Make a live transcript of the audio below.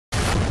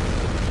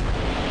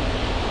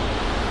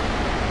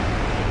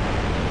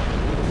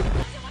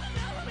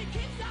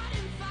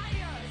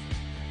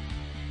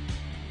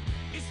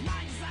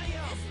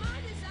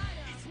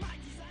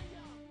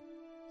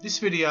This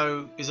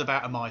video is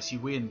about A Mighty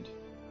Wind,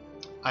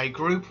 a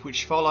group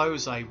which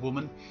follows a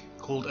woman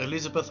called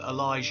Elizabeth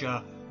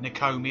Elijah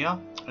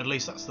Nicomia, at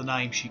least that's the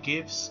name she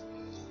gives,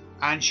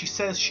 and she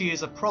says she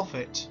is a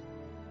prophet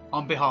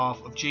on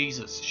behalf of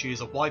Jesus. She is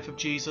a wife of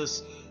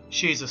Jesus,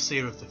 she is a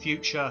seer of the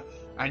future,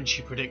 and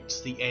she predicts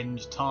the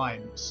end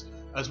times,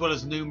 as well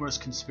as numerous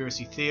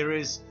conspiracy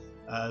theories,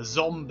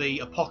 zombie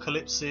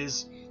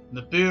apocalypses,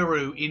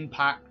 Nibiru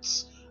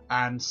impacts,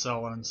 and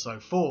so on and so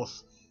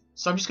forth.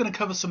 So I'm just going to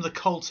cover some of the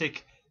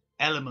cultic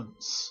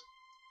elements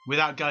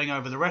without going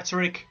over the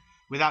rhetoric,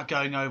 without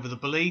going over the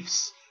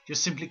beliefs,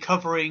 just simply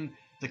covering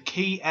the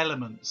key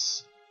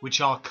elements which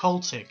are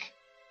cultic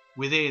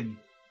within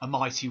A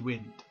Mighty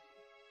Wind.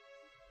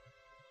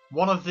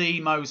 One of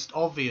the most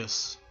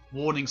obvious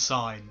warning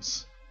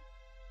signs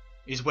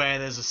is where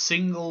there's a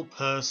single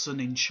person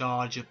in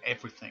charge of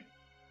everything.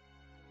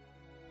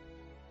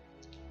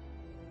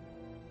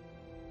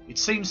 It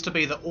seems to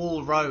be that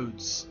all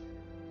roads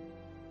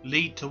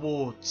lead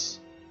towards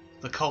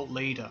the cult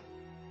leader.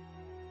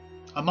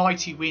 A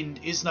Mighty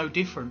Wind is no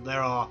different. There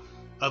are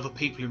other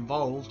people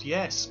involved,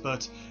 yes,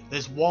 but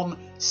there's one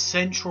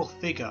central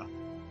figure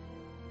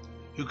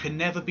who can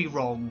never be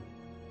wrong,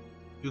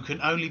 who can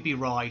only be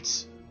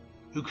right,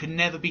 who can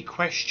never be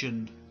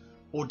questioned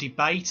or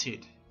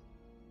debated,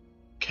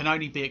 can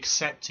only be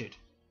accepted.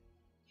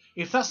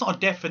 If that's not a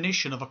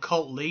definition of a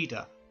cult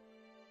leader,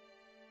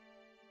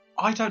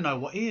 I don't know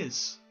what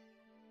is.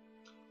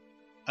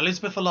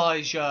 Elizabeth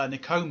Elijah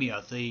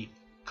Nicomia, the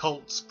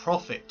cult's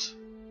prophet,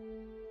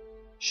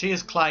 she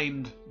has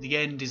claimed the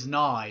end is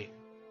nigh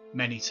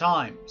many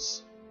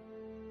times.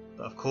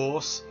 But of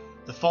course,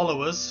 the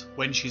followers,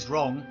 when she's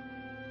wrong,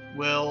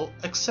 will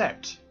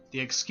accept the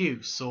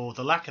excuse or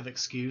the lack of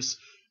excuse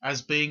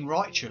as being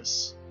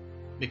righteous,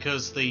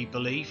 because the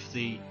belief,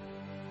 the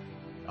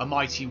A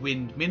Mighty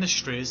Wind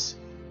Ministries,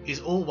 is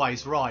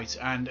always right,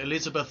 and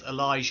Elizabeth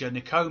Elijah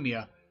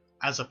Nicomia,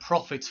 as a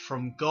prophet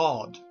from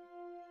God,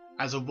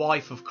 as a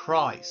wife of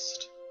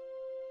Christ,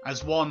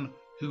 as one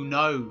who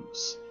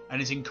knows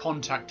and is in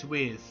contact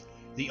with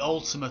the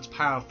ultimate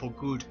power for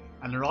good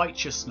and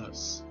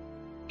righteousness,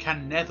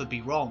 can never be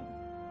wrong.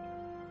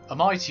 A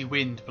Mighty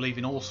Wind believe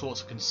in all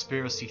sorts of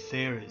conspiracy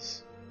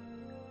theories.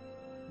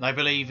 They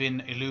believe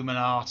in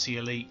Illuminati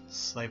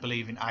elites, they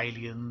believe in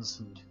aliens,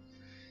 and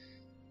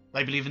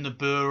they believe in the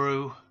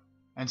Nibiru,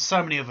 and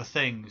so many other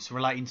things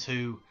relating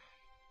to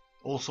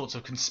all sorts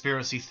of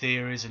conspiracy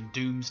theories and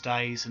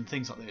doomsdays and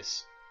things like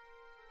this.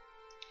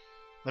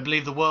 They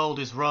believe the world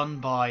is run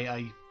by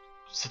a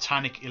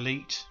satanic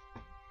elite,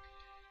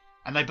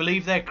 and they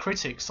believe their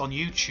critics on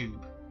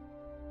YouTube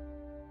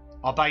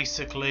are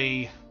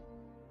basically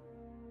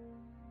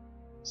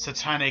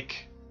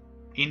satanic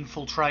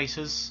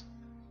infiltrators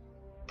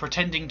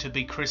pretending to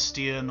be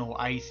Christian or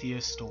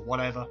atheist or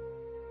whatever,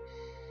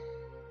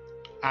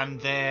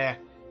 and they're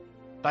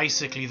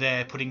basically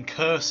there putting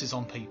curses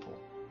on people.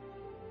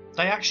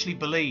 They actually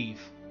believe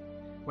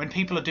when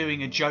people are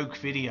doing a joke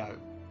video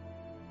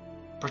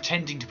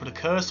pretending to put a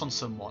curse on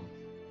someone,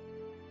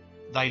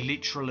 they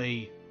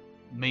literally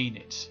mean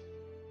it.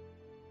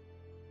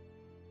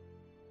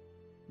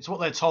 It's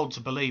what they're told to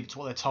believe, it's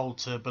what they're told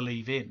to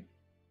believe in.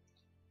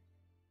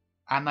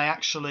 And they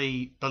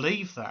actually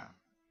believe that.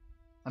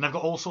 And they've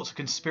got all sorts of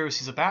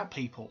conspiracies about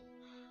people.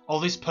 Oh,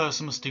 this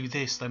person must do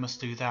this, they must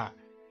do that.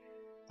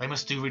 They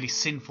must do really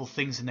sinful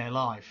things in their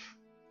life.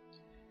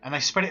 And they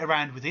spread it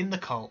around within the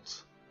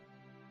cult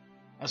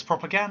as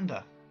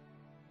propaganda.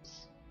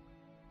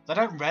 They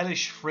don't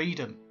relish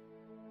freedom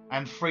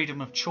and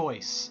freedom of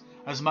choice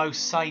as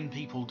most sane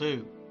people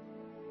do.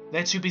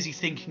 They're too busy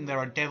thinking there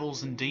are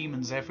devils and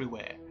demons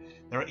everywhere.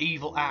 There are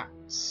evil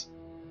acts.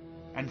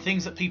 And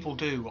things that people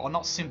do are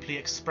not simply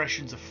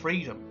expressions of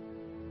freedom,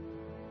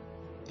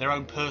 their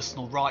own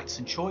personal rights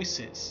and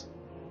choices,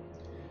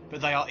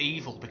 but they are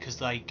evil because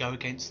they go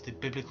against the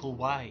biblical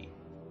way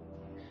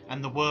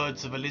and the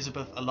words of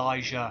Elizabeth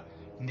Elijah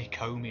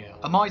Nicomia.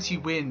 A Mighty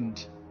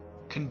Wind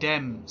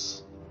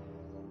condemns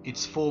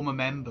its former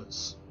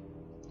members.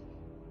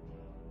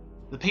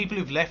 The people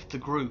who've left the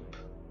group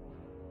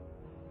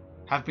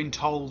have been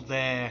told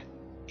they're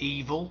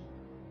evil,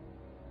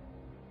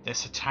 they're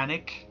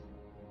satanic,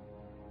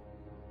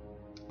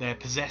 they're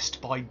possessed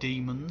by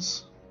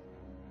demons,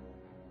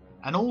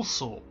 and all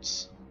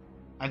sorts.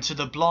 And to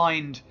the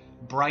blind,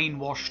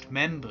 brainwashed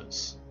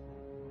members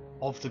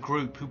of the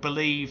group who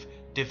believe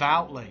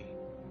devoutly,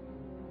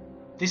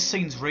 this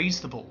seems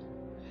reasonable.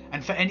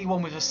 And for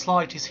anyone with the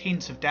slightest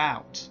hint of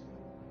doubt,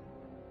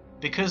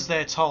 because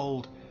they're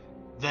told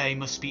they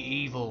must be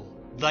evil,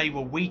 they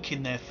were weak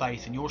in their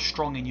faith and you're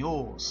strong in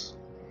yours,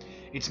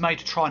 it's made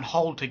to try and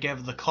hold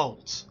together the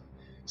cult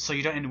so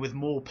you don't end with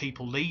more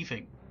people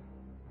leaving.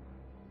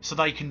 So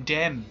they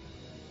condemn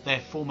their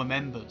former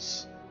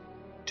members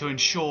to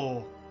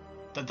ensure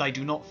that they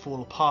do not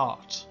fall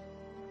apart,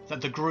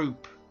 that the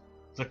group,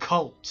 the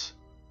cult,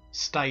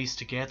 stays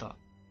together.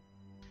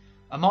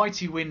 A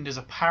Mighty Wind is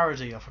a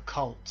parody of a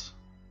cult,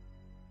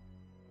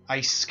 a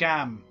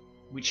scam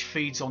which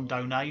feeds on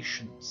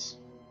donations,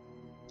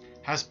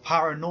 has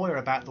paranoia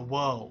about the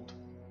world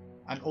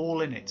and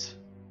all in it,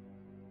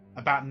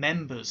 about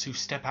members who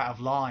step out of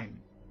line,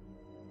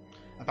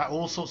 about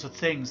all sorts of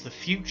things, the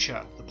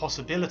future, the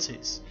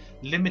possibilities,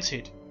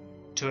 limited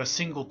to a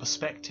single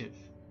perspective.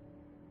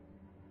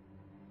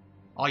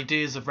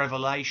 Ideas of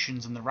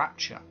revelations and the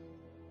rapture,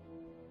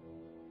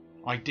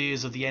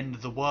 ideas of the end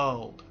of the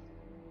world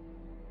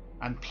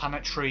and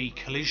planetary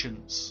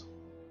collisions,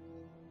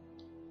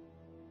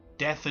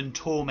 death and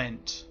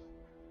torment,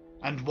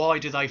 and why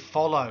do they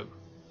follow?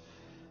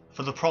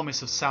 For the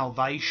promise of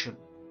salvation.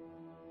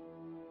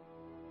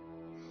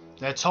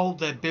 They're told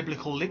they're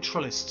biblical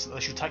literalists, that they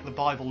should take the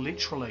Bible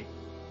literally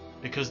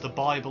because the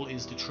Bible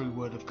is the true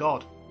word of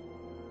God.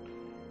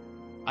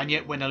 And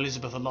yet when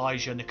Elizabeth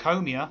Elijah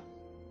Nicomia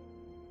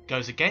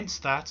goes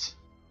against that,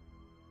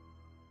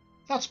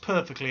 that's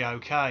perfectly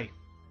okay,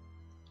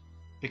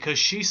 because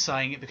she's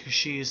saying it because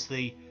she is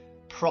the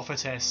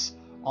prophetess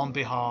on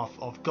behalf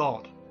of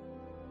God.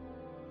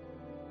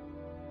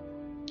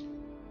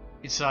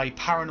 It's a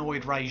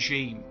paranoid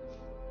regime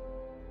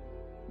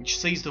which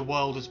sees the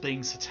world as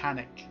being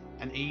satanic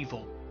and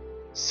evil,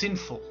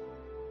 sinful,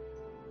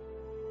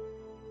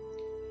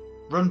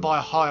 run by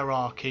a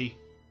hierarchy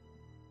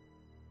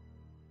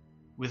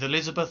with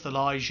Elizabeth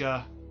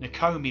Elijah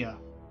Nicomia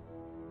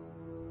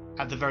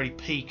at the very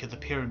peak of the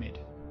pyramid.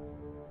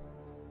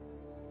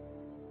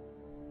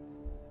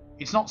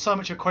 It's not so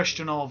much a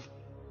question of,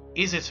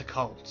 is it a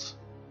cult?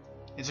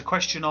 It's a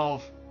question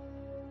of,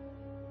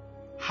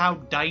 how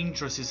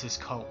dangerous is this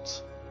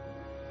cult?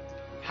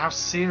 How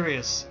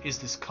serious is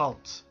this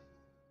cult?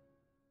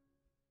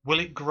 Will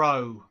it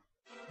grow?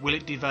 Will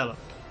it develop?